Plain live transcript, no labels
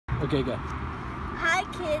Okay, go. Hi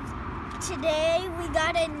kids, today we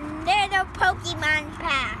got another Pokemon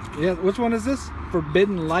pack. Yeah, which one is this?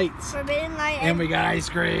 Forbidden Lights. Forbidden Light. And we got ice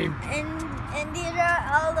cream. And these are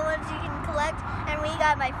all the ones you can collect. And we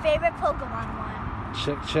got my favorite Pokemon one.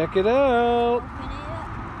 Check it out. Open it up.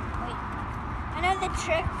 Wait. I know the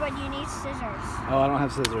trick, but you need scissors. Oh, I don't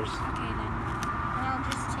have scissors. Okay then. And I'll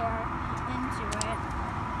just tear into it.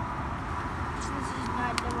 This is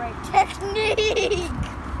not the right technique.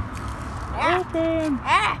 Open!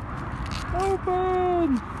 Ah!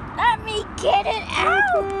 Open! Let me get it out!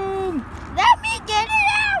 Open! Let me get it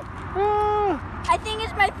out! Ah. I think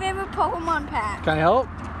it's my favorite Pokemon pack. Can I help?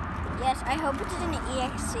 Yes, I hope it's an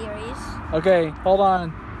EX series. Okay, hold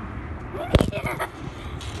on.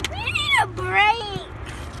 We need a break!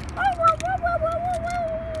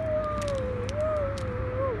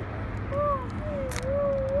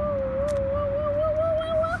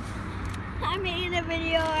 I'm making a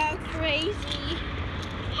video out crazy.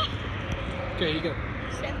 Okay, you go.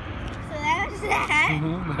 So that's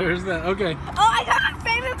that. There's that. Okay. Oh, I got my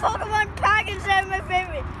favorite Pokemon pack instead of my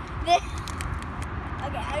favorite. This.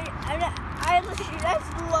 Okay, let's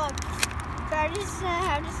look. So I just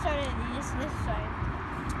have to start it this side.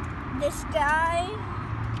 This guy.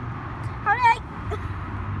 How did I?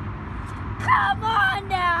 Come on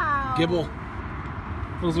now. Gibble.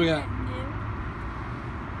 What else we got?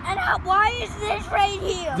 And why is this right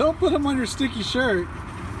here? Don't put them on your sticky shirt.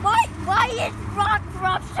 Why is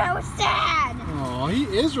Rock so sad? Oh, he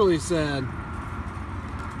is really sad.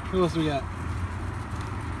 What else we got?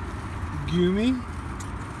 Goomy.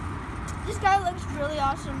 This guy looks really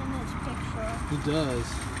awesome in this picture. He does.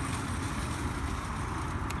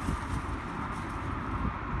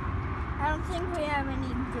 I don't think we have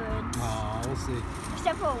any goods. Oh, we'll see.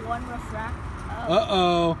 Except for one refract.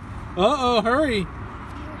 Uh-oh. Uh-oh, hurry.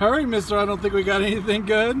 Hurry, mister. I don't think we got anything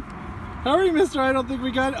good. Hurry, mister. I don't think we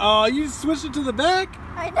got... Oh, you switched it to the back?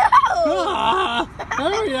 I know. Ah,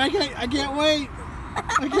 hurry. I can't wait.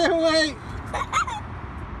 I can't wait.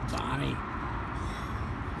 Bonnie.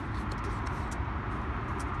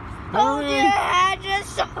 Hold your Hurry.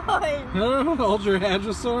 Hadrosaur. Hold your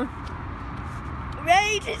Hadrosaur.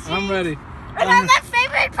 Ready to see? I'm ready. I got my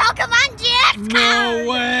favorite Pokemon GX No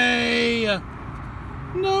way.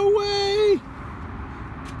 No way.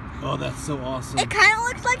 Oh, that's so awesome. It kind of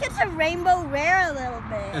looks like it's a rainbow rare a little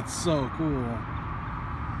bit. It's so cool.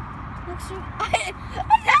 I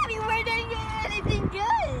thought we weren't going to get anything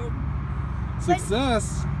good.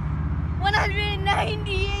 Success.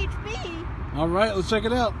 190 HP. All right, let's check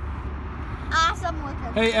it out. Awesome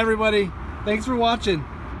looking. Hey, everybody. Thanks for watching.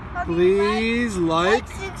 Hope you Please like,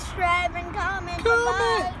 subscribe, and comment.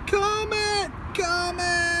 comment, comment,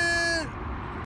 comment.